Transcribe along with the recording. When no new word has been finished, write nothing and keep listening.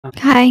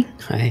Hi.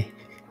 Hi.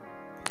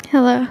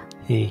 Hello.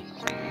 Hey.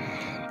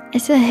 I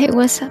said, hey,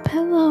 what's up?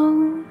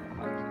 Hello.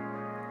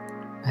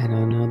 I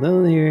don't know the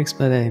lyrics,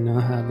 but I know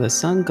how the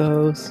song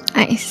goes.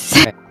 Nice.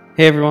 Hey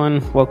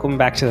everyone, welcome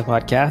back to the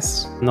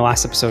podcast. In the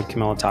last episode,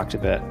 Camila talked a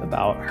bit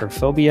about her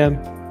phobia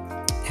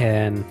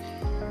and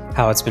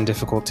how it's been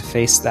difficult to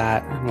face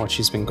that and what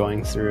she's been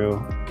going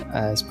through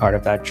as part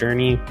of that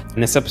journey. In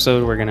this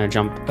episode, we're going to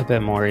jump a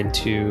bit more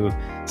into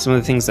some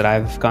of the things that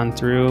I've gone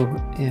through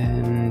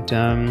and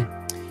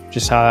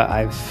just how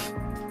I've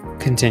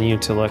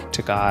continued to look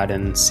to God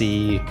and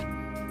see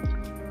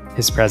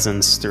His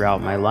presence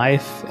throughout my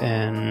life.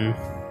 And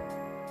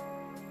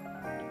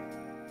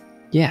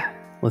yeah,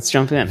 let's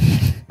jump in.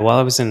 While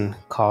I was in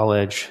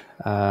college,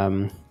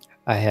 I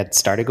had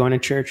started going to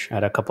church. I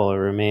had a couple of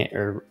roommate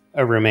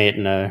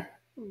and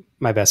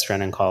my best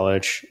friend in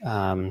college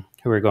who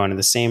were going to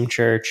the same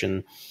church,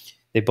 and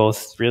they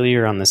both really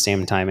around the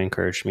same time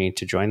encouraged me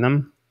to join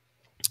them.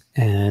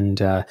 And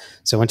so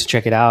I went to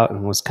check it out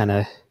and was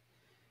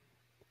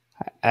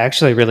I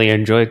actually really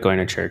enjoyed going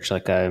to church.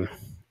 Like the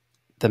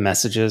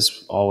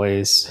messages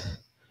always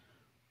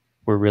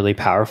were really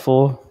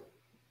powerful,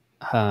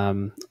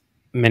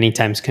 many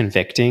times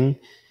convicting,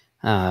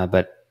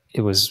 but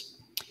I was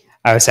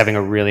having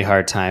a really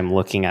hard time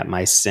looking at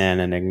my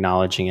sin and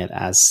acknowledging it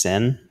as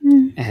sin.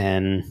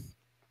 And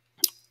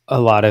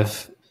a lot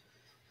of,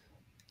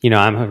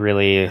 I'm a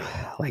really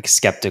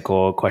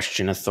skeptical,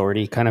 question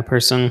authority kind of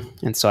person.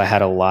 And so I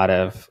had a lot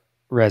of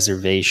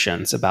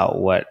reservations about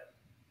what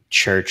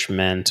church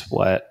meant,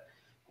 what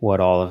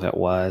all of it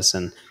was,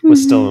 and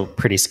was still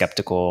pretty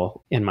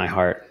skeptical in my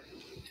heart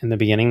in the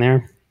beginning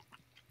there.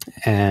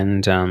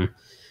 And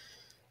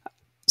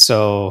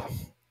so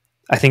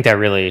I think that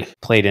really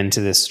played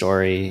into this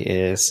story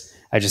is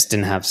I just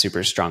didn't have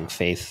super strong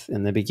faith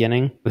in the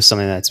beginning. It was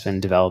something that's been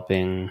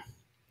developing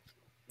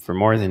for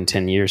more than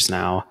 10 years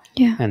now.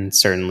 Yeah. And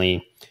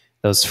certainly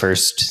those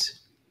first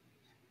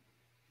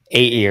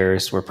 8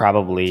 years were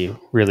probably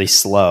really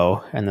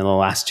slow. And then the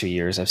last 2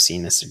 years, I've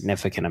seen a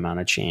significant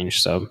amount of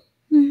change. So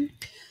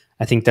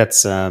I think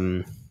that's...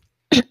 Why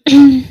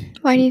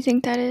do you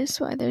think that is?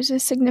 Why there's a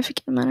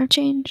significant amount of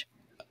change?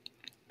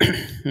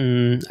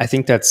 I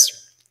think that's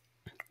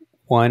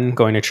one,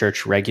 going to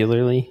church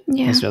regularly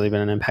has really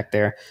been an impact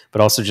there,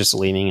 but also just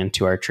leaning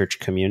into our church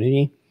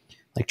community,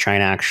 like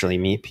trying to actually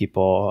meet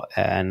people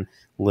and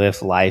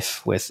live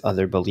life with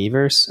other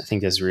believers. I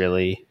think has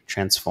really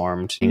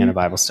transformed being in a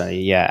Bible study.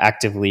 Yeah,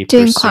 actively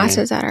doing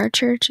classes at our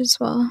church as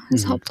well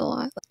has helped a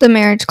lot. The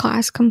marriage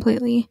class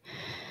completely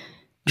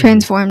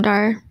transformed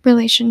our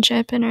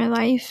relationship and our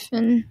life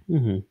and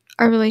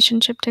our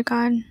relationship to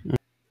God.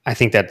 I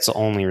think that's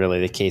only really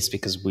the case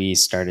because we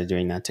started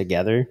doing that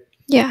together.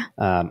 Yeah.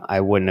 I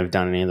wouldn't have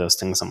done any of those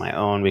things on my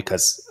own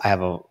because I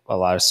have a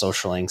lot of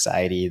social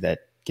anxiety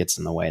that gets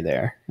in the way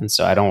there. And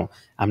so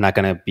I'm not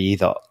going to be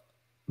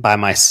by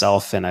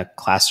myself in a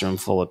classroom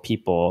full of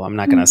people. I'm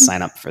not going to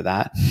sign up for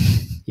that.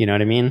 You know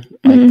what I mean?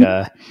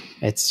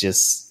 It's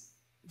just,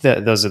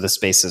 those are the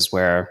spaces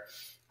where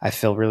I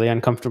feel really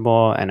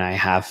uncomfortable. And I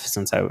have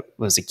since I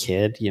was a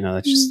kid,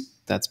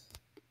 it's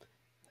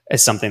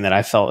something that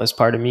I felt as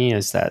part of me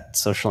is that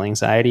social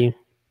anxiety.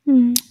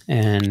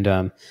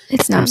 And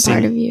it's not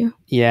part of you.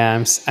 Yeah,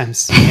 I'm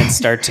seeing it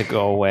start to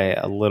go away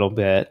a little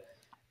bit,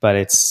 but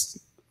it's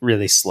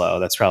really slow.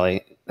 That's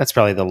probably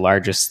the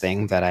largest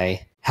thing that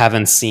I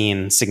haven't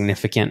seen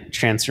significant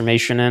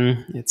transformation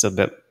in. It's a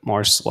bit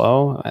more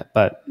slow,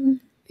 but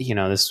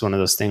this is one of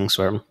those things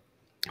where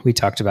we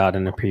talked about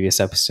in a previous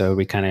episode.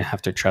 We kind of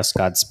have to trust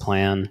God's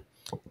plan,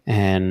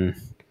 and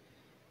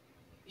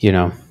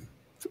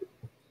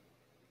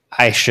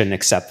I shouldn't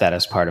accept that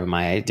as part of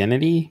my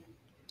identity.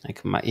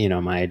 Like my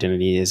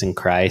identity is in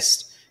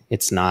Christ.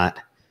 It's not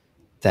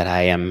that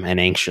I am an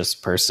anxious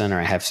person or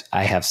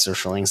I have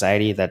social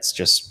anxiety. That's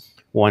just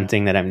one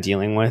thing that I'm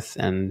dealing with,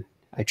 and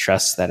I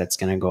trust that it's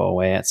going to go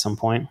away at some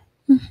point.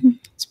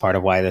 It's part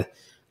of why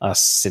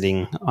us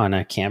sitting on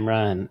a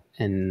camera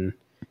and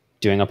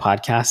doing a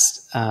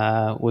podcast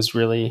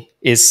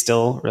is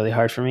still really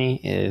hard for me.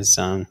 Is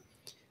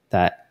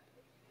that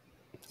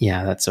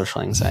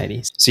social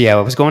anxiety. So I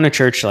was going to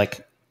church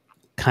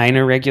kind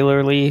of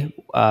regularly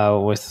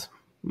with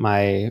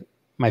my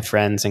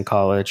friends in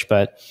college,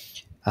 but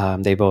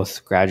they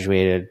both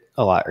graduated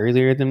a lot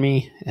earlier than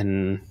me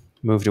and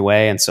moved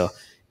away. And so,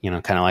 kind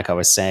of like I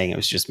was saying, it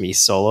was just me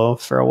solo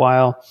for a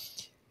while.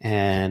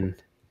 And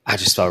I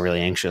just felt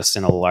really anxious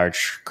in a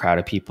large crowd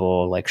of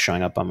people,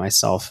 showing up on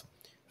myself,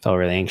 felt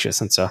really anxious.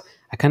 And so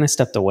I kind of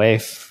stepped away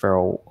for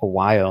a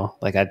while.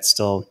 I'd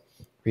still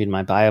read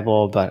my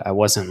Bible, but I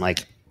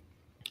wasn't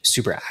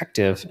super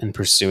active in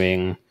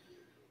pursuing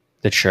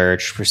the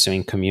church,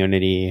 pursuing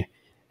community,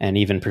 and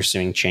even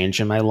pursuing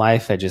change in my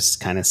life. I just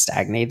kind of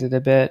stagnated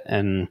a bit,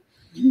 and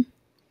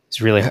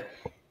it's really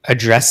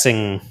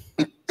addressing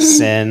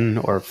sin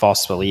or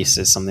false beliefs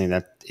is something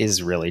that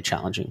is really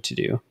challenging to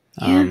do.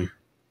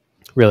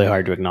 Really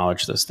hard to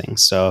acknowledge those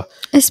things. So,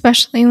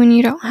 especially when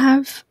you don't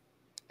have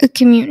a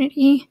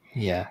community.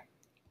 Yeah.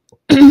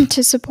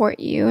 to support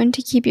you and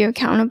to keep you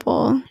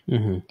accountable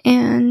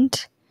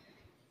and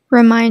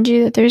remind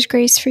you that there's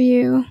grace for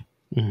you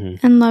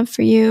and love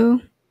for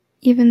you,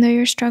 even though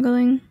you're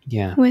struggling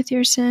with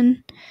your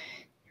sin.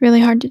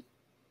 Really hard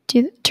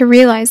to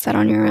realize that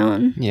on your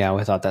own. Yeah,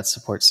 without that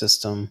support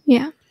system.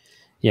 Yeah.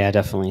 Yeah,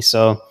 definitely.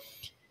 So,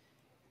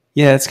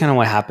 yeah, that's kind of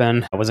what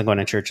happened. I wasn't going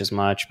to church as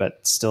much, but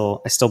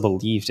I still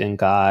believed in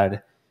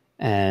God,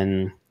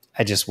 and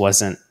I just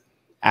wasn't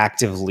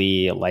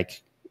actively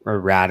like or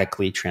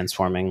radically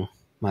transforming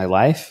my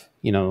life.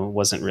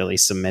 Wasn't really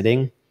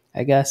submitting,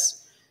 I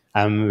guess.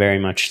 I'm very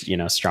much,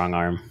 strong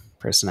arm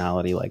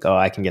personality, like, oh,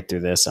 I can get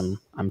through this.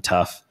 I'm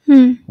tough,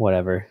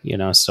 whatever,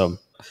 so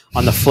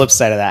on the flip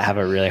side of that, I have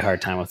a really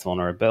hard time with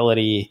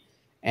vulnerability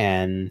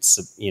and,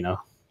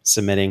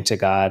 submitting to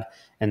God.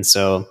 And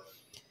so,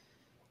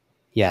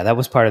 yeah, that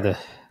was part of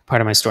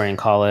my story in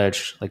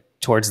college. Like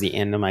towards the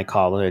end of my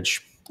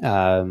college,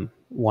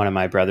 one of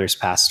my brothers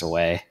passed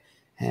away,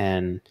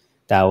 and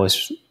that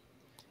was,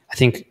 I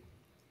think,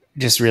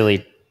 just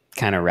really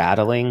kind of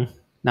rattling.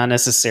 Not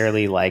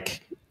necessarily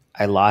like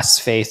I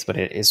lost faith, but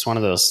it's one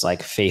of those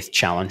like faith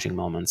challenging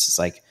moments. It's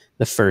like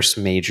the first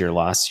major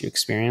loss you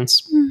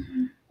experience.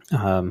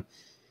 Can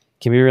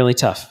be really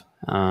tough.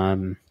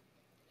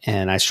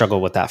 And I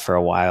struggled with that for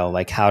a while.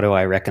 Like, how do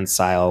I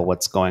reconcile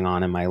what's going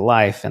on in my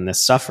life and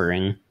this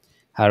suffering?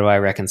 How do I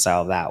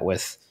reconcile that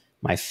with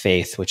my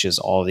faith, which is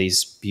all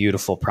these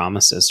beautiful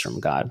promises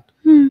from God?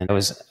 And it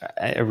was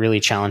a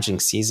really challenging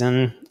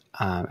season.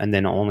 And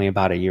then only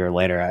about a year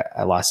later,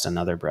 I lost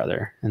another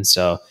brother. And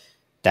so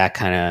that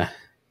kind of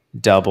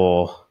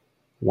double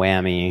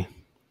whammy,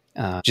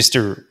 just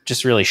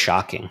really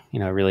shocking,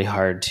 really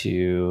hard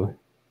to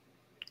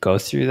go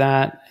through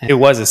that. It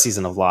was a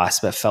season of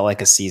loss, but felt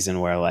like a season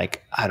where,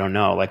 like, I don't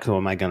know, like, who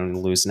am I going to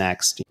lose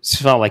next? It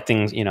felt like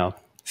things,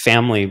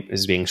 family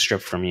is being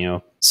stripped from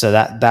you. So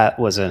that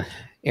was an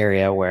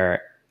area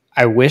where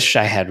I wish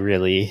I had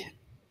really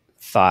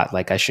thought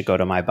like I should go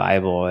to my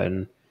Bible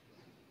and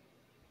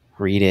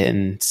read it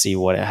and see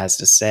what it has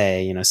to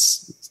say,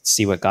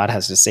 see what God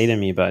has to say to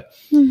me. But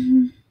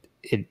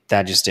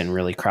that just didn't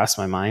really cross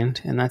my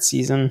mind in that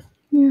season.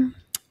 Yeah.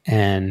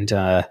 And,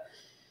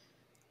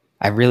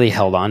 I really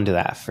held on to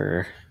that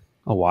for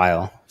a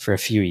while, for a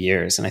few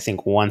years. And I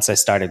think once I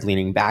started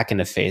leaning back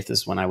into faith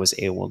is when I was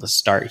able to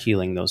start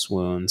healing those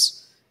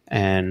wounds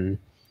and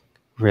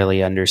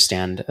really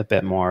understand a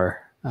bit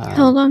more.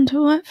 Held on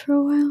to what for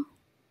a while?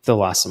 The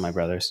loss of my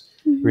brothers.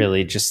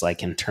 Really just like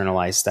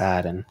internalized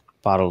that and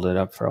bottled it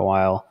up for a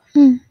while.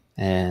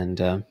 And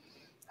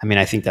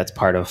I think that's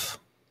part of,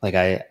 like,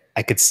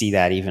 I could see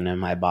that even in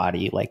my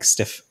body, like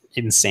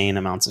insane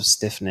amounts of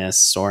stiffness,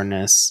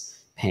 soreness,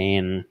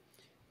 pain,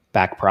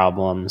 back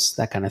problems,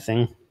 that kind of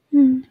thing.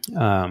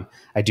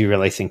 I do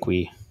really think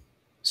we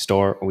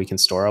can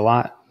store a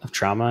lot of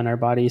trauma in our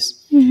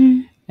bodies.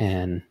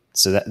 And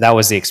so that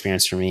was the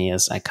experience for me,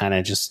 is I kind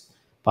of just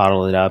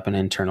bottled it up and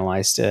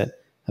internalized it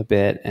a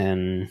bit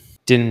and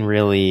didn't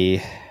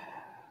really,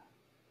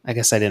 I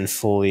guess I didn't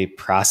fully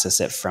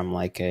process it from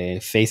like a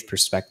faith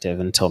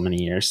perspective until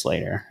many years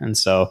later. And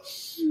so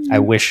I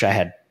wish I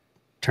had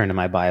turned to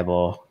my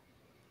Bible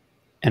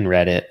and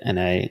read it, and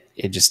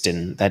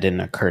that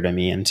didn't occur to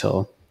me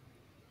until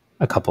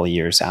a couple of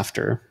years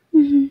after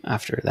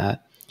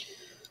that.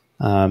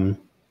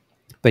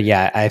 But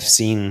yeah, I've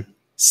seen,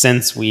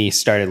 since we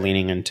started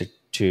leaning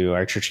into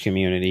our church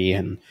community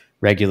and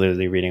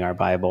regularly reading our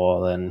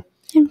Bible and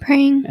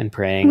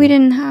praying. We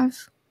didn't have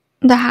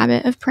the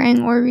habit of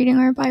praying or reading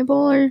our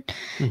Bible or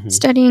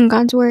studying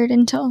God's word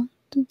until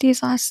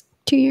these last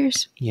 2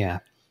 years. Yeah.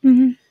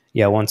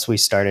 Yeah, once we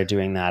started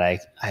doing that,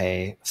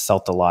 I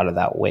felt a lot of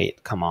that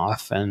weight come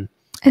off. And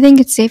I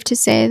think it's safe to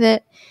say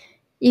that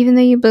even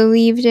though you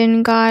believed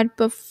in God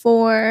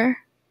before,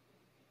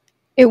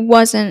 it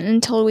wasn't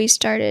until we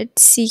started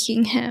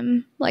seeking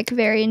him, like,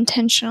 very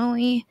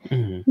intentionally,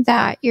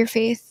 that your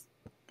faith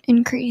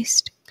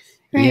increased.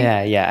 Right?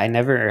 Yeah. I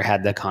never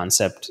had the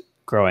concept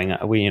growing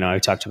up. I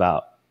talked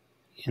about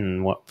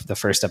in the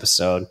first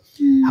episode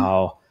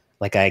how,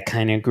 like, I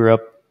kind of grew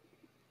up.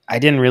 I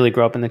didn't really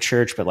grow up in the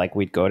church, but like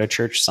we'd go to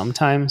church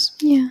sometimes.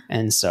 Yeah.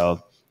 And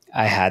so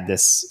I had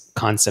this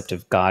concept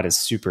of God as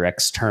super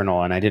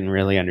external, and I didn't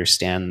really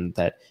understand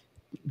that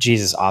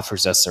Jesus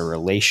offers us a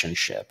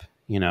relationship.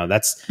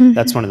 That's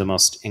one of the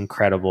most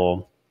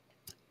incredible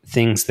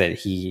things that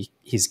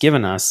he's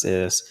given us,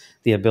 is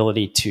the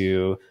ability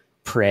to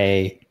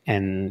pray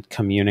and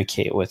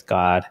communicate with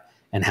God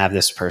and have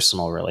this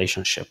personal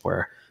relationship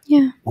where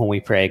when we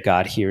pray,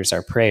 God hears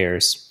our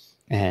prayers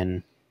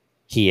and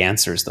he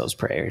answers those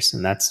prayers.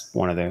 And that's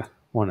one of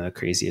the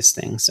craziest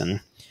things.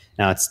 And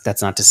now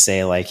that's not to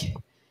say like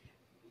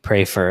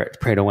pray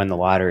to win the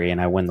lottery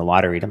and I win the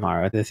lottery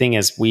tomorrow. The thing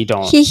is,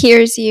 he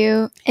hears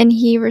you and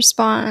he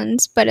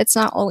responds, but it's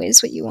not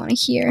always what you want to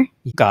hear.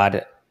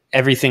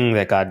 Everything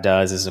that God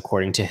does is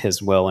according to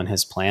his will and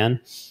his plan,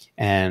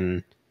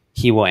 and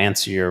he will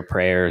answer your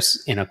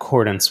prayers in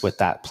accordance with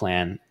that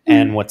plan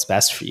and what's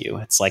best for you.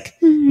 It's like,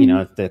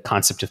 the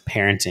concept of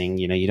parenting,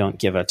 you don't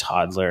give a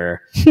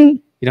toddler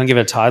you don't give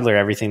a toddler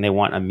everything they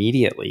want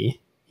immediately.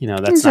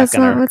 That's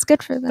not what's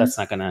good for them. That's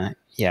not gonna,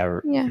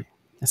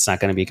 it's not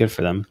gonna be good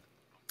for them.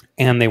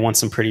 And they want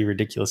some pretty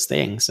ridiculous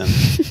things, and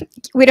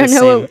we don't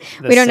know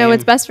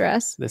what's best for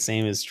us. The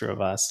same is true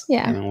of us.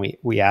 Yeah,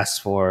 we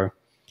ask for,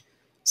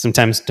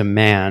 sometimes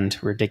demand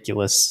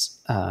ridiculous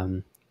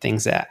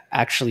things that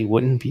actually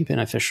wouldn't be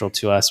beneficial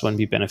to us, wouldn't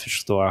be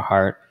beneficial to our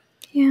heart.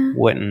 Yeah,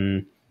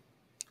 wouldn't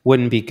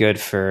be good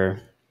for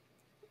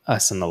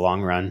us in the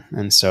long run.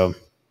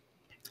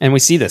 And we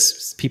see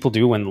this. People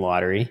do win the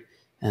lottery,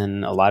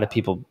 and a lot of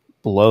people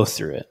blow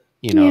through it.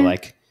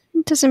 Like,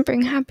 it doesn't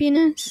bring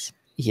happiness.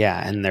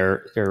 Yeah, and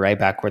they're right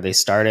back where they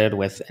started,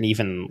 with an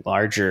even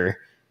larger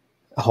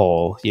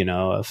hole,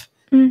 of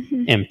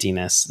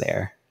emptiness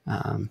there.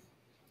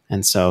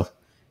 And so,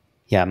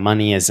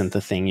 money isn't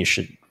the thing you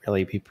should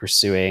really be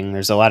pursuing.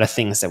 There's a lot of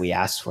things that we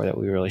ask for that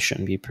we really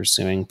shouldn't be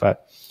pursuing,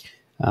 but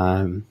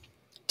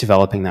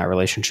developing that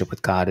relationship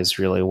with God is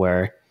really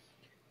where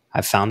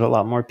I've found a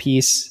lot more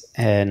peace,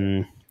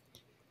 and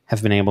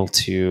have been able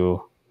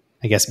to,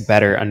 I guess,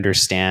 better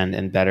understand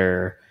and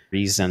better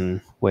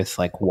reason with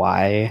like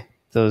why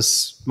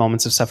those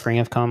moments of suffering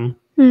have come.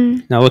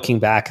 Now, looking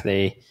back,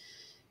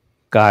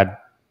 God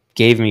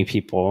gave me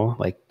people,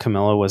 like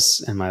Camilla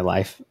was in my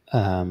life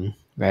right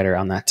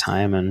around that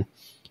time,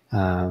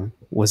 and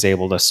was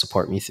able to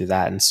support me through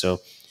that. And so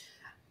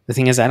the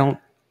thing is, I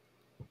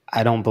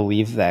don't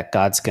believe that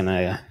God's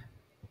gonna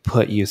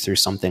put you through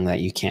something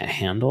that you can't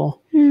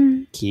handle.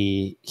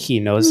 He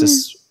knows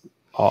us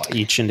all,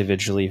 each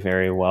individually,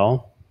 very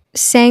well.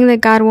 Saying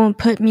that God won't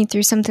put me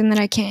through something that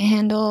I can't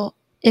handle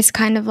is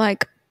kind of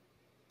like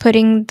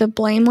putting the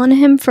blame on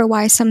him for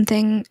why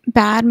something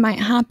bad might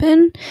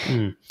happen.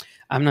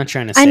 I'm not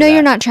trying to say I know that.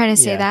 You're not trying to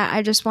say that.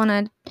 I just want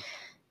to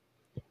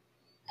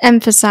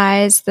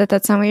emphasize that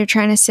that's not what you're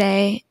trying to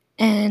say.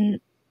 And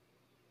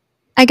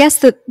I guess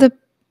the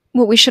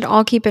what we should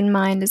all keep in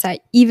mind is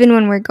that even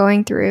when we're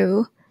going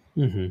through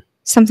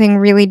something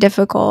really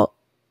difficult,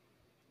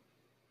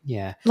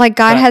 like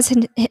God has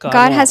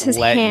his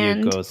let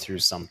hand. You go through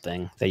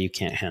something that you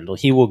can't handle.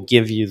 He will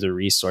give you the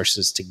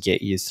resources to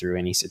get you through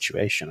any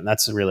situation. And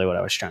that's really what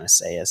I was trying to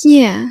say is,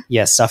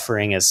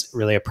 suffering is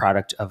really a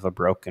product of a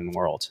broken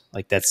world.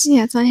 Like that's,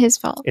 it's not his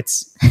fault.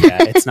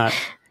 It's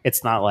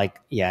not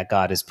like,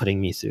 God is putting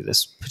me through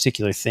this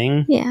particular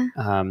thing.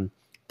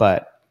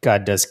 But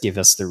God does give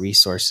us the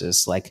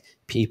resources, like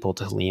people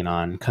to lean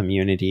on,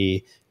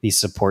 community, these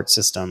support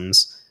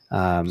systems.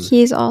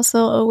 He's also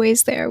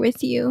always there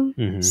with you.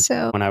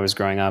 So when I was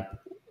growing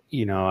up,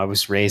 I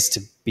was raised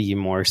to be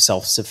more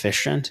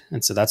self-sufficient.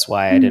 And so that's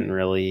why I didn't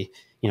really,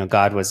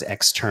 God was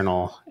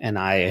external, and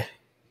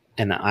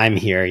I'm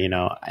here,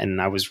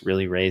 and I was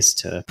really raised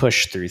to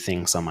push through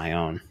things on my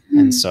own.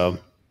 And so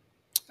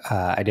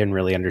I didn't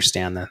really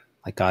understand that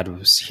like God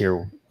was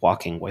here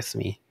walking with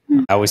me.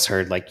 I always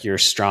heard like, you're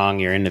strong,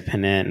 you're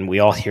independent. And we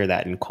all hear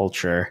that in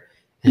culture.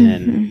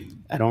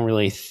 And I don't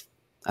really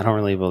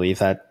believe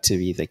that to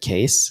be the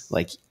case.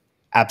 Like,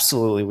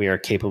 absolutely, we are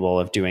capable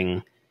of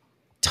doing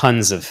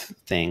tons of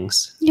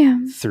things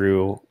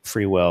through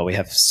free will. We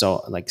have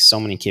so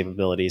many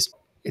capabilities.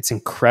 It's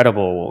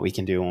incredible what we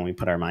can do when we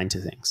put our mind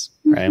to things,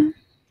 right?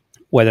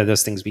 Whether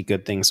those things be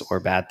good things or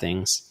bad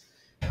things.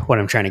 What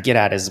I'm trying to get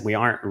at is we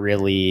aren't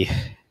really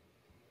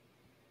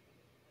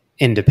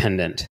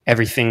independent.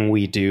 Everything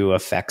we do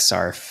affects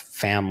our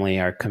family,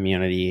 our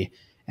community,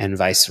 and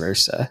vice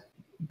versa.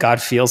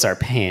 God feels our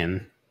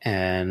pain.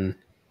 And,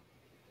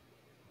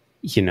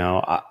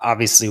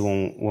 obviously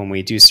when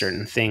we do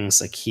certain things,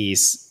 like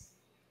he's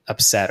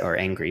upset or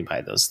angry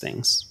by those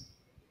things.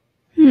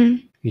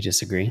 You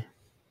disagree?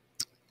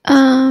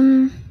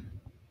 You're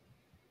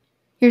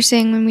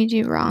saying when we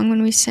do wrong,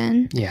 when we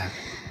sin? Yeah.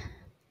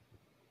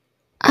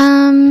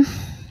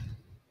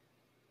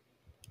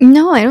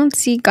 No, I don't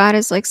see God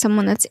as like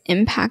someone that's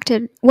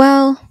impacted.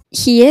 Well,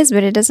 he is,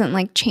 but it doesn't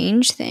like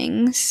change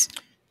things.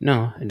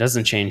 No, it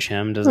doesn't change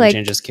him. Doesn't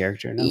change his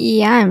character. No.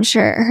 Yeah, I'm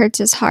sure it hurts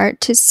his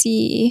heart to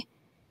see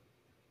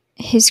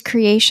his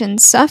creation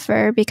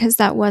suffer because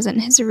that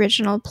wasn't his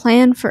original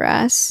plan for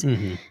us.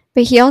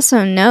 But he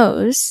also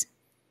knows.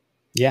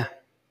 Yeah.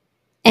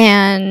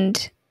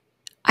 And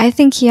I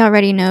think he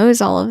already knows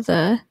all of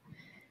the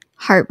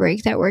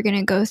heartbreak that we're going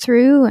to go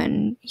through.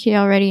 And he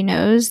already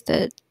knows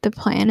that the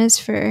plan is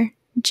for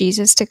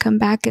Jesus to come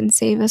back and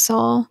save us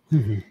all.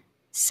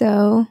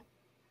 So,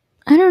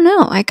 I don't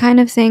know. I kind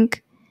of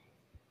think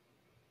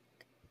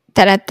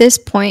that at this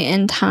point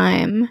in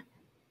time,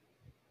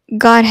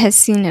 God has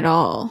seen it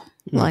all.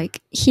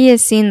 Like, he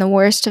has seen the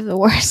worst of the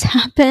worst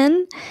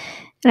happen.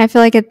 And I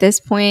feel like at this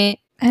point,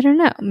 I don't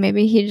know,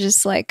 maybe he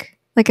just like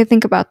I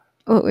think about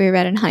what we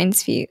read in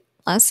Hind's Feet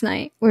last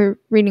night. We're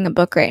reading a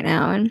book right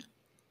now, and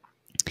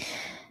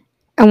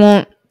I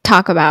won't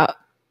talk about,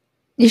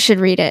 you should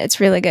read it. It's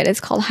really good. It's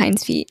called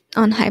Hind's Feet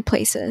on High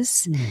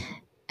Places.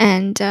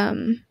 And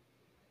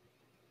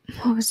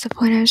what was the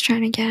point I was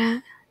trying to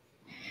get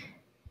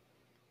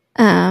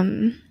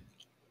at?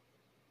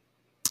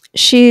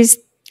 She's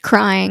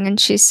crying and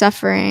she's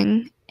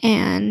suffering,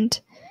 and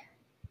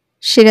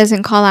she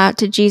doesn't call out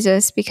to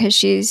Jesus because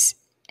she's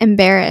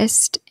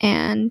embarrassed,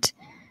 and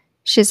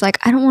she's like,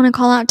 I don't want to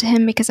call out to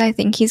him because I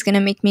think he's going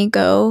to make me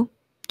go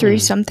through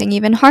something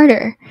even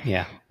harder.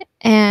 Yeah.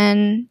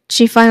 And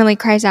she finally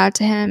cries out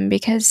to him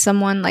because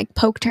someone like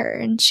poked her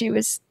and she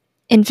was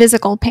in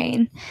physical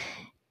pain.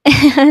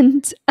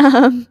 And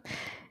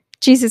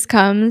Jesus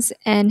comes,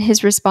 and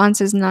his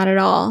response is not at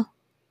all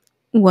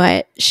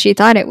what she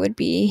thought it would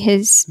be.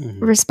 His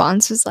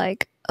response was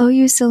like, oh,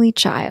 you silly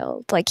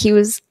child. Like, he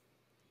was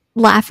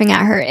laughing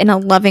at her in a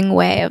loving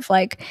way of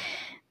like,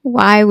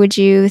 why would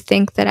you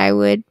think that I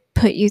would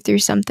put you through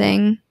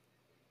something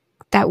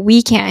that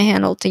we can't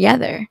handle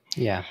together?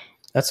 Yeah.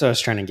 That's what I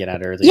was trying to get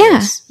at earlier.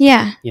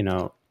 Yeah. You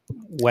know,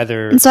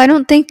 whether... And so I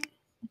don't think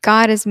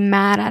God is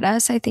mad at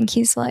us. I think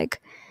he's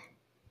like,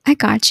 I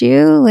got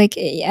you. Like,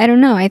 I don't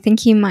know. I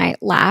think he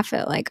might laugh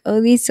at like, oh,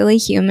 these silly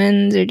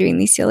humans are doing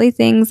these silly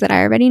things that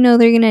I already know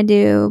they're going to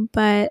do,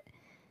 but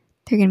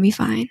they're going to be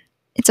fine.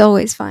 It's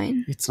always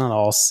fine. It's not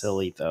all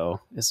silly,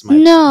 though, is my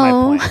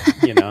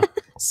point. You know,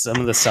 some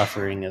of the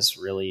suffering is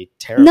really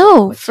terrible.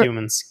 No. Like,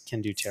 humans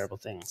can do terrible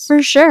things.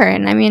 For sure.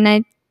 And I mean,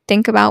 I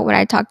think about what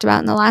I talked about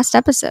in the last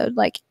episode.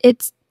 Like,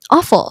 it's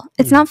awful.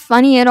 It's not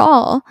funny at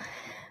all.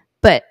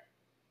 But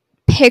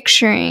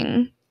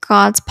picturing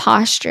God's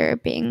posture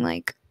being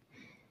like,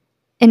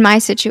 in my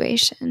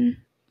situation,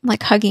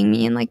 like hugging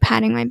me and like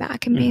patting my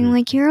back and being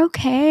like, you're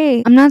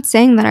okay. I'm not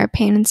saying that our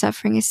pain and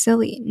suffering is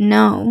silly.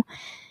 No.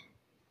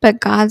 But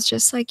God's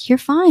just like, you're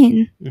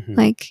fine.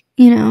 Like,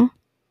 you know,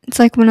 it's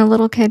like when a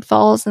little kid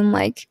falls and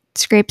like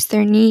scrapes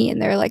their knee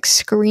and they're like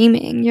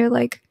screaming. You're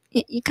like,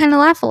 you kind of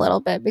laugh a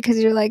little bit because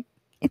you're like,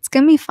 it's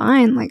going to be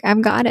fine. Like,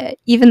 I've got it.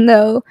 Even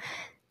though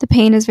the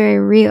pain is very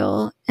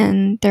real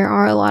and there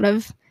are a lot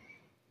of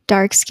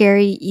dark,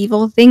 scary,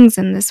 evil things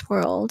in this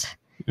world.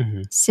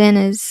 Sin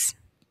is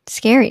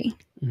scary.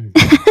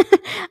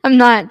 I'm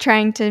not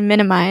trying to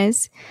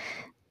minimize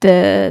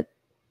the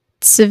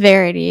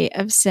severity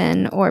of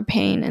sin or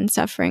pain and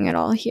suffering at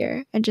all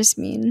here. I just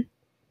mean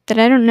that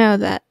I don't know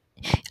that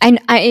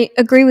I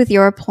agree with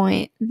your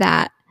point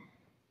that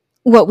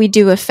what we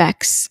do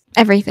affects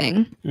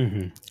everything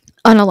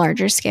on a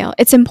larger scale.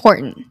 It's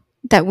important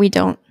that we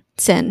don't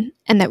sin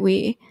and that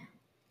we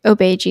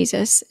obey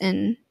Jesus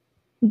and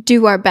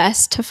do our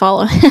best to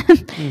follow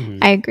him.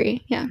 I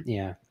agree.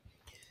 Yeah.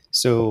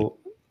 So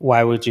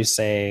why would you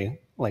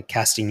say like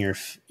casting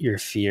your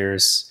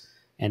fears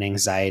and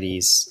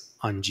anxieties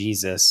on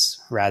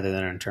Jesus rather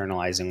than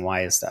internalizing?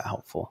 Why is that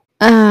helpful?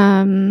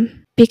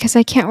 Because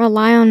I can't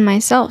rely on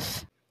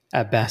myself.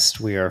 At best,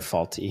 we are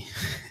faulty.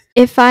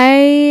 If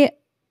I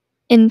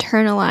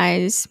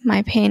internalize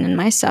my pain and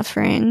my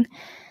suffering,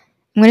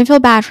 I'm going to feel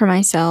bad for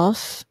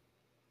myself.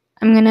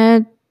 I'm going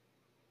to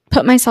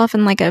put myself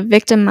in like a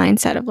victim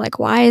mindset of like,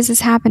 why is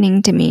this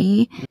happening to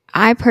me?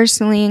 I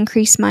personally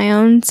increase my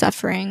own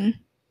suffering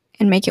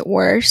and make it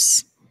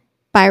worse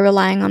by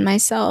relying on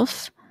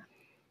myself.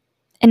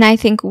 And I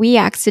think we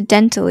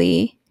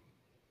accidentally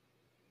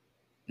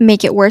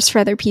make it worse for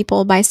other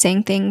people by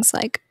saying things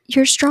like,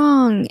 you're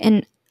strong.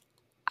 And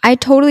I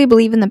totally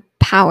believe in the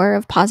power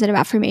of positive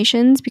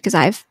affirmations because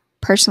I've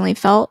personally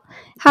felt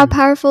how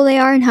powerful they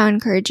are and how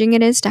encouraging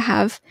it is to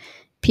have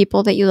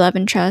people that you love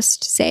and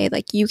trust say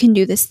like, you can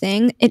do this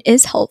thing. It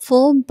is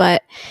helpful,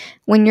 but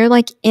when you're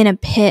like in a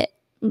pit,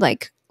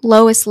 like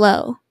lowest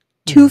low,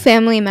 2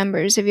 family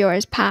members of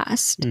yours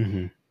passed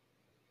in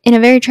a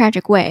very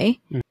tragic way.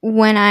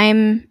 When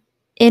I'm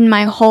in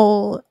my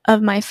hole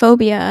of my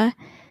phobia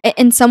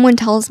and someone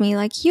tells me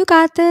like, you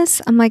got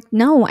this, I'm like,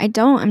 no, I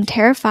don't. I'm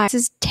terrified.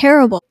 This is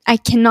terrible. I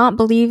cannot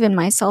believe in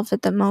myself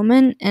at the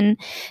moment. And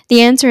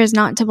the answer is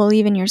not to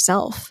believe in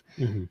yourself.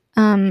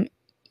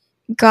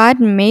 God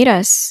made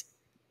us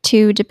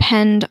to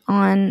depend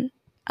on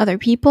other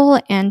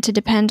people and to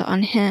depend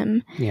on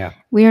him. Yeah.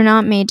 We are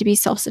not made to be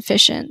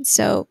self-sufficient.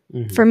 So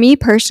for me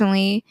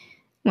personally,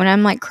 when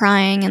I'm like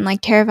crying and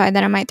like terrified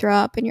that I might throw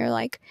up and you're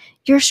like,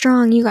 you're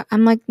strong,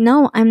 I'm like,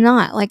 no, I'm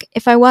not. Like,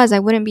 if I was, I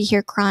wouldn't be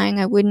here crying.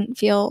 I wouldn't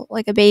feel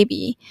like a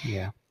baby.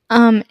 Yeah.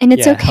 And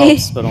it's okay. It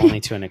helps, but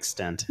only to an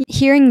extent.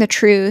 Hearing the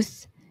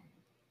truth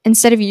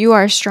instead of you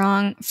are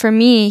strong, for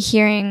me,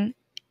 hearing,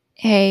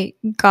 hey,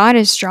 God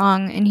is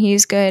strong and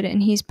he's good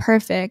and he's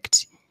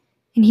perfect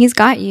and he's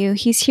got you.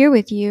 He's here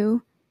with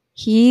you.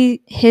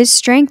 His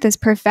strength is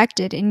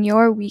perfected in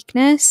your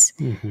weakness.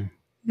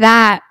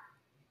 That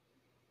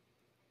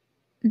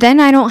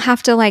then I don't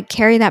have to like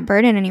carry that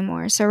burden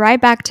anymore. So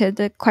right back to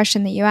the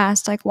question that you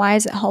asked, like, why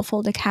is it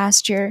helpful to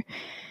cast your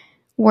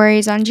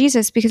worries on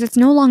Jesus? Because it's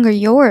no longer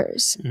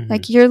yours.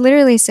 Like, you're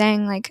literally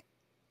saying like,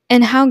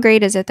 and how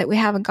great is it that we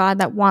have a God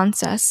that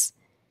wants us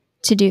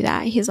to do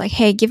that? He's like,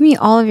 hey, give me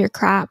all of your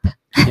crap.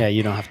 Yeah,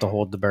 you don't have to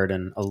hold the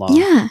burden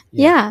alone.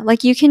 Yeah.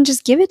 Like, you can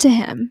just give it to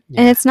him.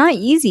 And it's not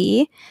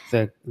easy.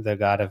 The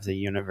God of the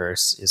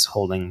universe is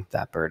holding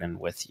that burden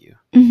with you.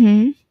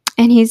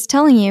 And he's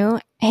telling you,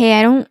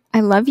 hey, I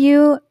love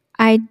you.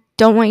 I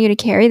don't want you to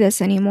carry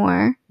this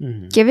anymore.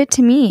 Give it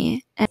to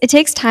me. And it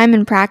takes time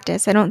and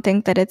practice. I don't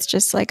think that it's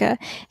just like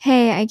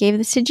hey, I gave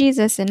this to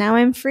Jesus and now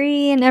I'm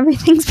free and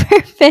everything's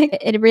perfect.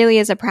 It really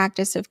is a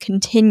practice of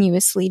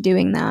continuously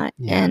doing that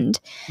and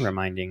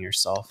reminding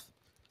yourself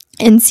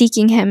and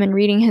seeking him and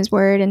reading his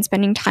word and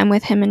spending time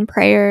with him in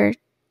prayer,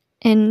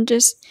 and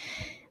just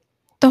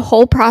the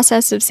whole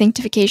process of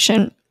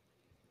sanctification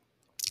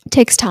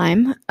takes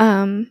time,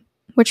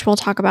 which we'll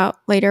talk about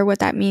later what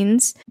that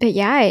means. But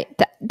yeah,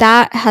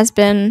 that has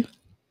been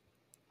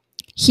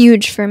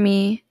huge for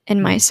me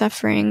in my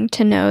suffering,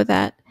 to know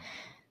that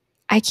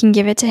I can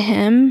give it to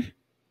him.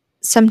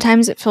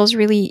 Sometimes it feels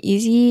really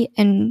easy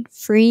and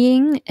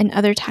freeing, and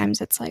other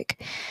times it's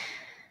like,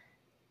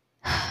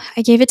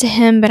 I gave it to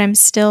him, but I'm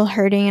still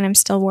hurting and I'm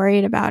still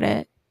worried about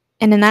it.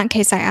 And in that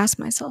case, I ask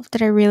myself,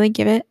 did I really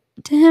give it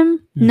to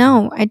him?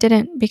 No, I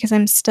didn't, because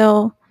I'm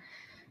still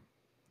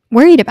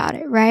worried about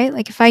it, right?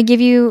 Like, if I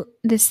give you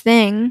this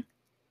thing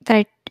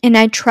and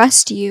I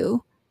trust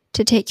you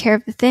to take care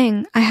of the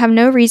thing, I have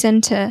no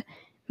reason to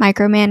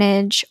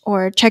micromanage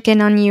or check in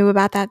on you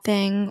about that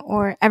thing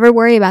or ever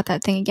worry about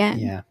that thing again.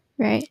 Yeah.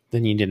 Right?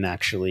 Then you didn't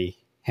actually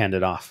hand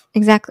it off.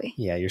 Exactly.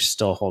 Yeah, you're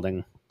still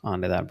holding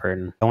onto that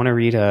burden. I want to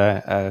read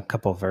a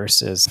couple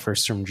verses.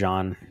 First, from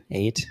John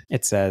 8.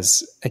 It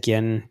says,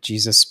 "Again,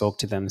 Jesus spoke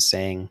to them,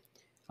 saying,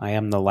 I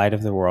am the light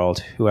of the world.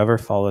 Whoever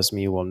follows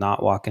me will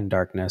not walk in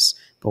darkness,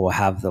 but will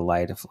have the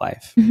light of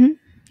life." What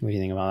do you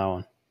think about that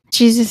one?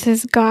 Jesus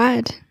is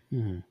God,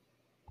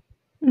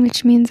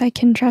 which means I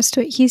can trust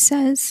what he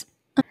says.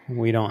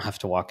 We don't have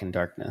to walk in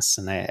darkness.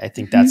 And I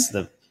think that's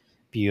the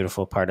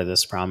beautiful part of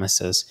this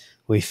promise, is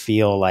we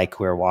feel like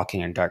we're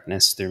walking in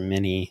darkness through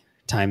many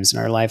times in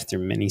our life, through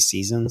many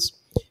seasons.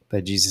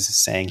 But Jesus is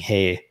saying,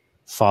 hey,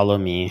 follow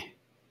me.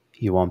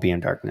 You won't be in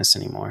darkness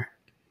anymore.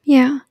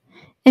 Yeah.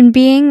 And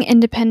being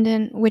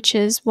independent, which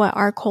is what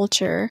our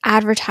culture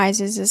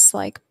advertises as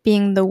like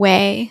being the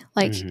way,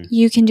 like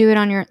you can do it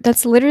on your,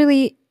 that's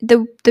literally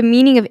the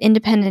meaning of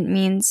independent,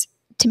 means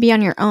to be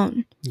on your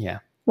own. Yeah.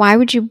 Why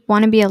would you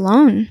want to be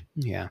alone?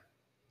 Yeah.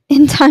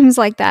 In times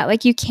like that,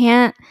 like you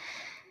can't,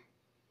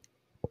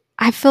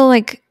 I feel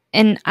like,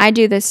 and I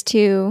do this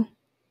too,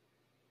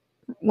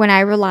 when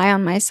I rely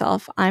on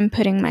myself, I'm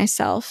putting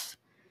myself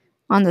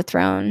on the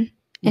throne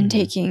and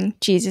taking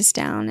Jesus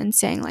down and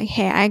saying like,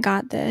 hey, I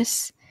got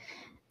this.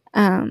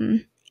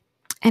 And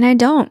I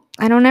don't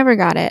ever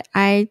got it.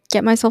 I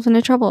get myself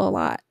into trouble a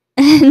lot,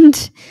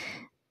 and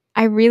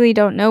I really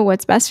don't know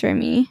what's best for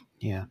me.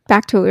 Yeah.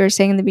 Back to what we were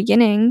saying in the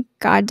beginning,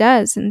 God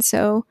does. And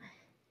so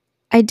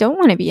I don't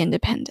want to be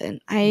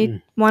independent.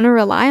 I want to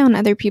rely on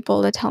other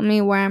people to tell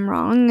me where I'm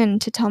wrong and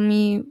to tell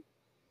me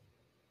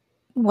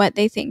what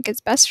they think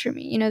is best for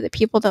me. You know, the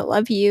people that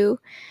love you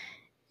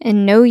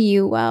and know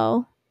you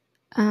well,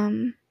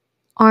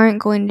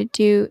 aren't going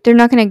to they're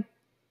not going to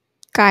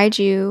guide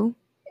you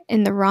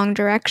in the wrong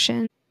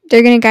direction.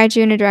 They're going to guide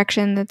you in a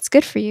direction that's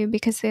good for you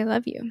because they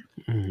love you.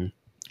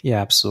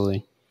 Yeah,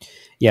 absolutely.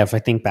 Yeah, if I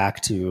think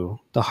back to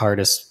the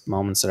hardest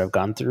moments that I've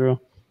gone through,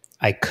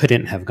 I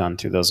couldn't have gone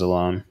through those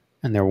alone.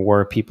 And there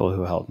were people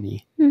who helped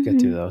me get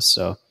through those.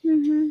 So,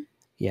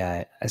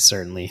 yeah, I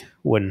certainly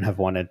wouldn't have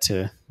wanted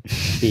to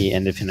be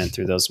independent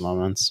through those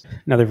moments.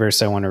 Another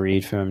verse I want to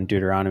read from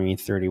Deuteronomy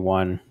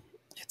 31.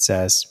 It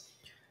says,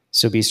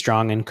 "So be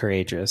strong and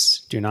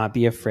courageous. Do not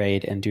be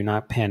afraid and do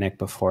not panic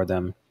before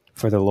them.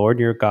 For the Lord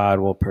your God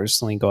will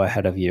personally go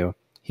ahead of you.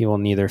 He will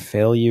neither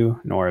fail you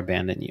nor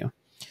abandon you."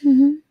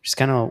 Just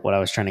kind of what I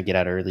was trying to get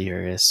at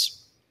earlier, is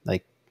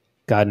like,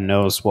 God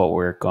knows what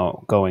we're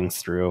going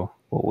through,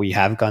 what we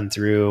have gone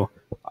through,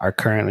 are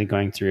currently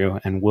going through,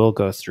 and will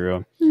go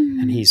through.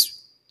 And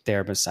he's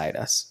there beside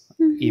us.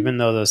 Even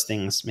though those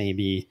things may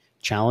be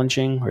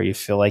challenging or you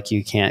feel like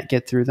you can't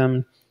get through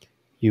them,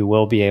 you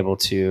will be able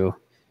to,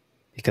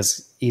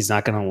 because he's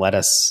not going to let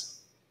us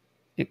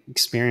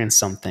experience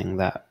something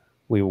that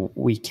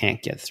we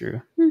can't get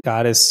through.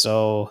 God is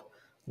so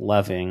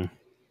loving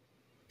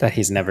that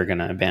he's never going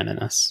to abandon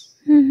us.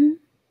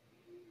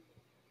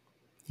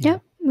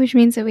 Yep, which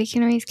means that we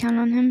can always count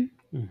on him.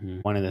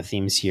 One of the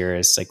themes here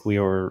is like, we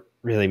were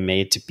really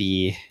made to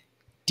be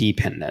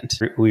dependent.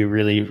 We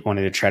really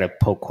wanted to try to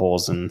poke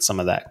holes in some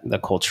of the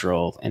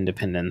cultural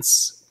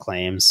independence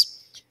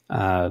claims,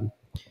 and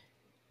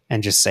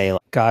just say,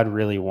 like, God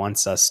really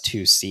wants us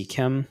to seek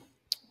him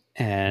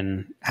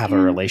and have a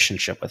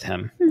relationship with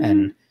him.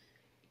 And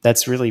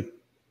that's really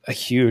a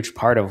huge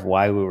part of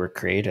why we were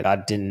created.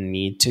 God didn't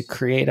need to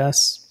create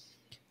us.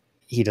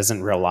 He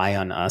doesn't rely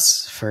on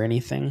us for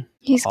anything.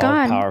 He's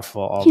God. All-powerful,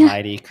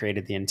 almighty,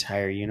 created the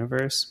entire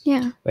universe.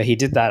 Yeah. But he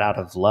did that out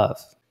of love.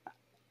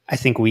 I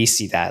think we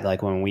see that,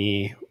 like, when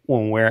we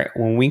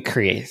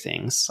create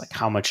things, like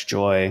how much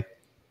joy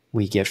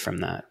we get from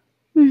that.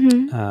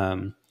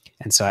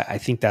 And so I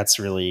think that's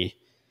really,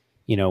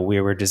 we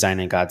were designed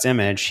in God's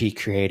image. He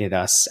created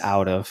us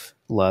out of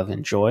love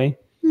and joy.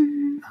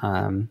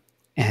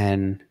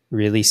 And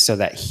really so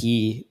that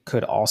he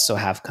could also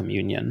have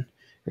communion,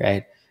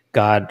 right?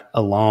 God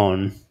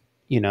alone,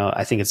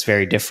 I think it's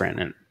very different.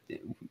 And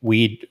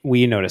we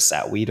notice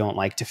that we don't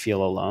like to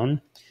feel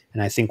alone,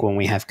 And I think when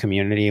we have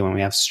community, when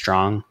we have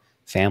strong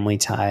family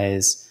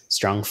ties,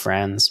 strong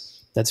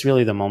friends, that's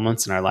really the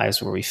moments in our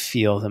lives where we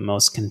feel the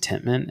most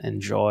contentment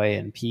and joy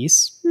and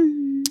peace.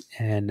 Mm-hmm.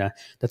 And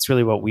that's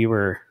really what we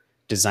were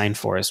designed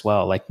for as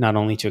well. Like, not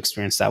only to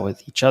experience that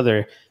with each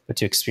other, but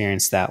to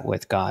experience that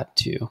with God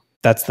too.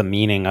 That's the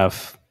meaning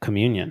of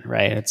communion,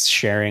 right? It's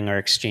sharing or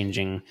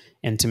exchanging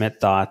intimate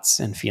thoughts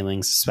and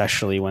feelings,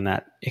 especially when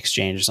that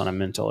exchange is on a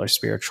mental or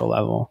spiritual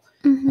level.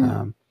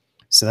 Mm-hmm.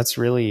 So that's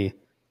really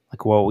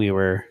like what we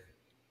were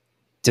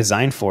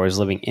designed for, is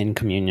living in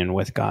communion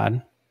with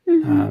God.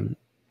 Mm-hmm.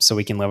 So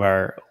we can live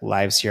our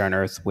lives here on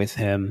earth with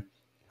him,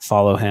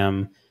 follow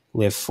him,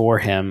 live for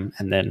him,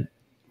 and then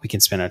we can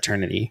spend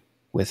eternity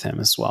with him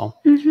as well.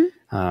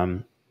 Mm-hmm.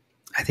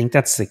 I think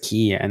that's the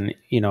key. And,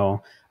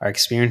 our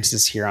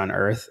experiences here on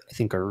earth, I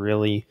think, are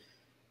really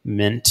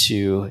meant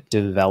to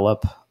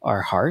develop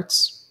our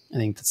hearts. I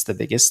think that's the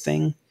biggest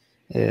thing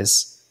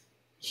is,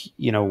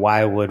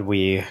 why would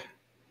we,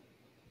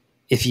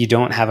 if you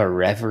don't have a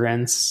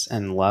reverence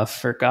and love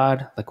for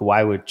God, like,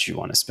 why would you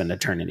want to spend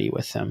eternity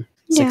with him?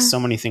 It's like so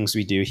many things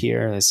we do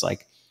here is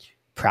like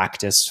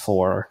practice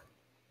for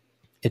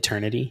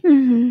eternity.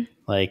 Mm-hmm.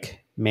 Like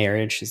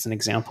marriage is an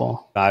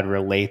example. God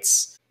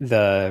relates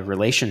the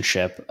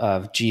relationship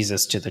of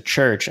Jesus to the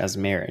church as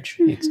marriage.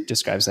 Mm-hmm. He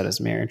describes that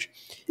as marriage.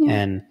 Yeah.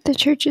 And the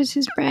church is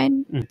his bride.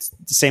 It's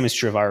the same is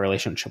true of our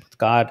relationship with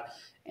God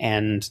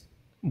and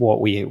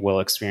what we will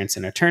experience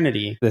in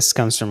eternity. This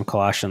comes from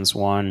Colossians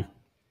 1.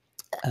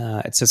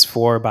 It says,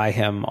 "For by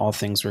him all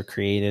things were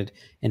created,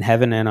 in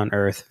heaven and on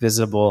earth,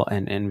 visible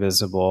and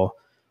invisible,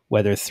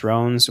 whether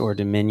thrones or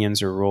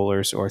dominions or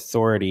rulers or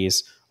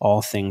authorities,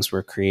 all things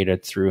were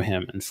created through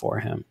him and for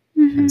him."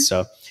 Mm-hmm. And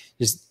so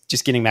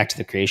just getting back to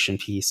the creation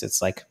piece,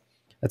 it's like,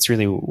 that's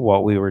really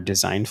what we were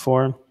designed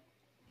for.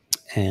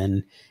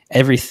 And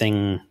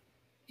everything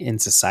in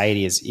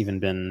society has even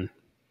been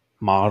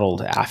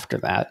modeled after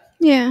that.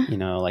 Yeah.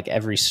 Like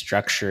every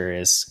structure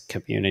is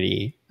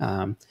community.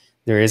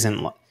 There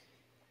isn't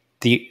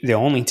the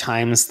only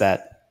times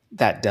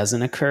that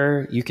doesn't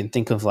occur, you can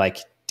think of like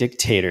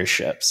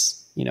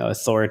dictatorships,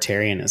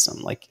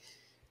 authoritarianism. Like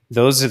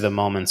those are the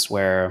moments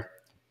where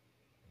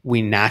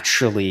we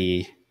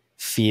naturally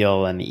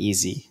feel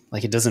uneasy.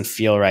 Like it doesn't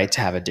feel right to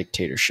have a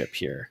dictatorship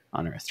here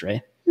on earth,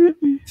 right?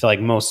 Mm-mm. I feel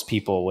like most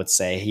people would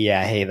say,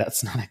 yeah, hey,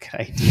 that's not a good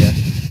idea,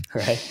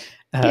 right?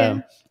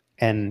 Yeah.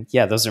 And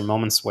yeah, those are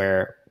moments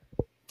where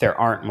there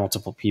aren't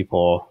multiple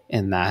people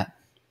in that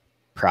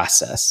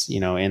process,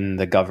 in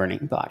the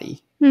governing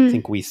body. I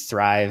think we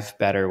thrive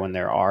better when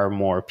there are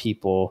more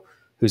people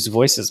whose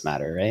voices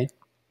matter, right?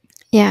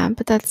 Yeah,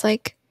 but that's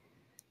like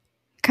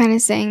kind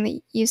of saying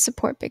that you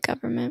support big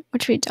government,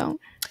 which we don't.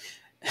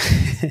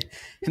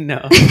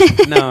 No,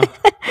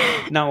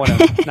 not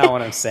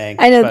what I'm saying.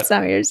 I know that's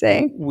not what you're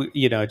saying.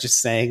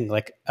 Just saying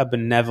like a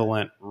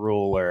benevolent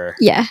ruler.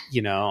 Yeah.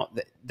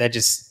 That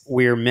just,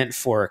 we're meant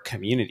for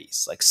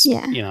communities, like,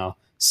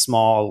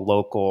 small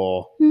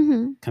local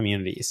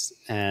communities.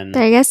 And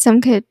but I guess some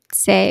could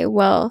say,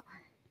 well,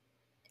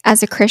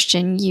 as a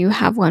Christian, you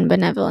have one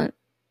benevolent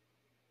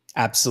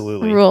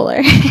absolutely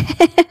ruler.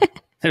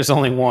 There's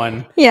only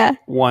one. Yeah.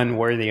 One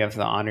worthy of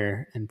the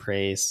honor and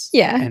praise.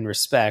 Yeah. And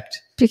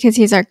respect. Because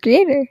he's our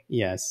creator.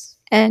 Yes.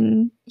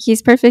 And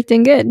he's perfect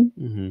and good.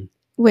 Mm-hmm.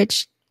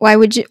 Which, why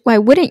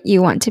wouldn't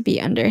you want to be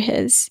under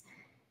his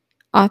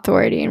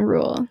authority and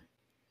rule?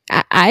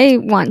 I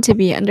want to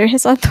be under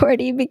his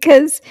authority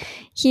because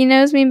he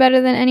knows me better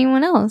than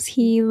anyone else.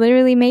 He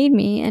literally made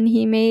me, and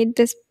he made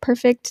this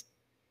perfect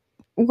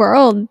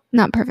world.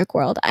 Not perfect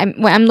world.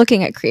 I'm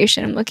looking at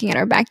creation. I'm looking at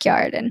our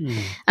backyard, and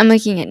I'm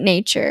looking at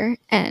nature,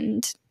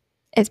 and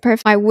it's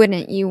perfect. Why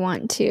wouldn't you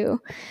want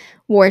to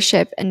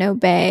worship and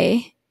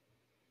obey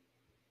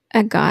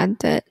a God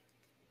that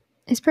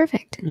is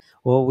perfect?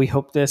 Well, we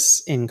hope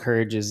this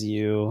encourages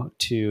you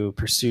to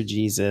pursue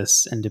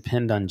Jesus and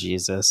depend on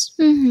Jesus.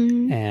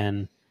 Mm-hmm.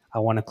 And I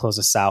want to close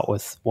us out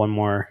with one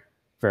more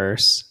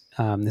verse.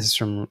 This is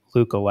from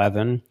Luke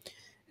 11.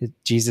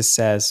 Jesus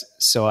says,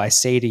 "So I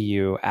say to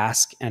you,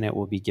 ask and it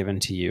will be given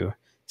to you.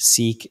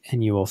 Seek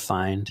and you will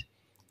find.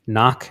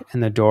 Knock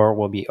and the door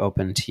will be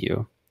opened to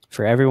you.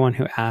 For everyone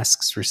who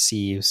asks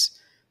receives,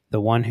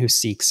 the one who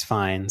seeks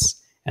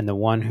finds, and the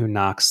one who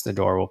knocks, the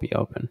door will be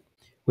open."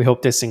 We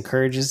hope this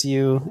encourages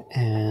you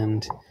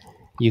and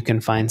you can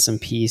find some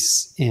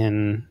peace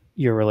in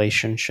your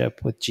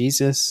relationship with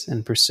Jesus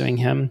and pursuing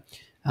him,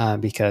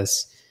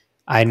 because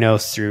I know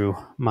through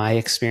my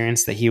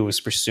experience that he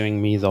was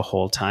pursuing me the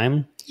whole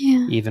time,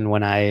 even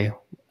when I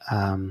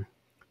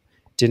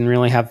didn't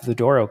really have the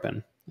door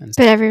open.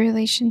 But every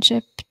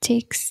relationship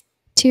takes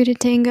two to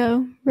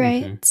tango,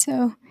 right? Mm-hmm.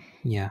 So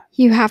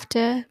you have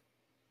to,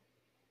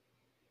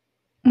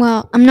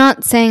 well, I'm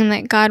not saying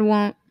that God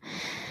won't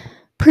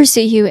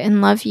pursue you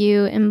and love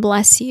you and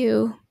bless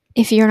you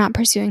if you're not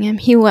pursuing him.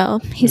 He will.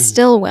 He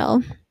still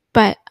will.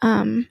 But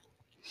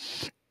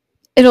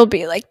it'll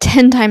be like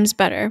 10 times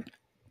better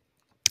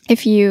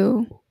if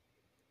you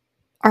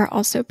are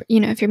also,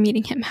 if you're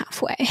meeting him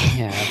halfway.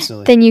 Yeah,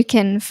 absolutely. Then you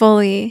can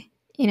fully,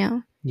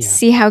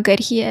 see how good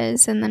he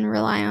is and then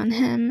rely on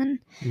him. And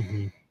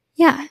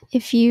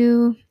if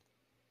you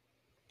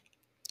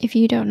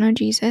don't know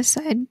Jesus,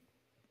 I'd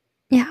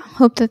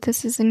hope that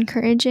this is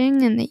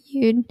encouraging and that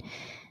you'd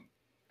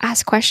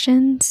ask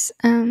questions.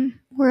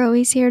 We're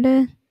always here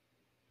to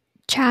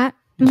chat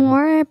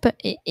more, but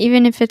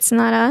even if it's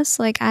not us,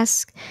 like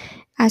ask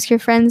your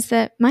friends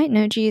that might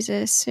know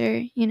Jesus,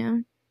 or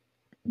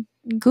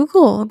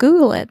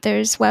Google it.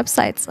 There's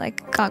websites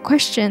like Got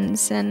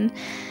Questions, and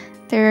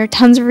there are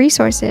tons of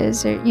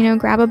resources. Or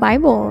grab a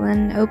Bible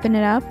and open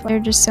it up. There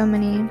are just so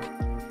many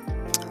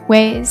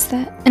ways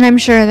and I'm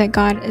sure that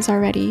God has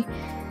already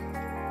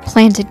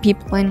planted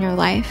people in your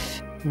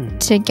life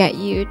to get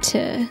you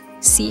to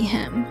see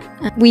him.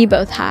 We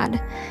both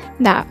had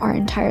that our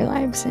entire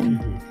lives, and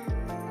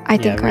I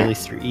think really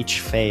through each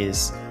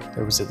phase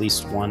there was at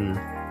least one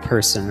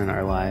person in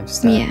our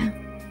lives that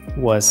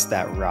was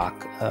that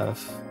rock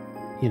of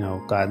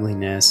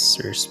godliness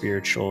or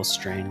spiritual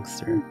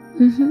strength, or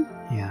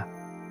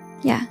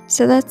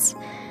so that's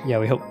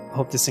we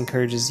hope this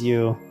encourages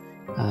you.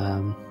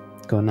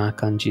 Go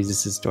knock on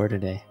Jesus's door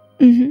today.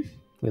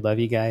 We love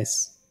you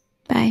guys.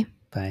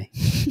 Bye.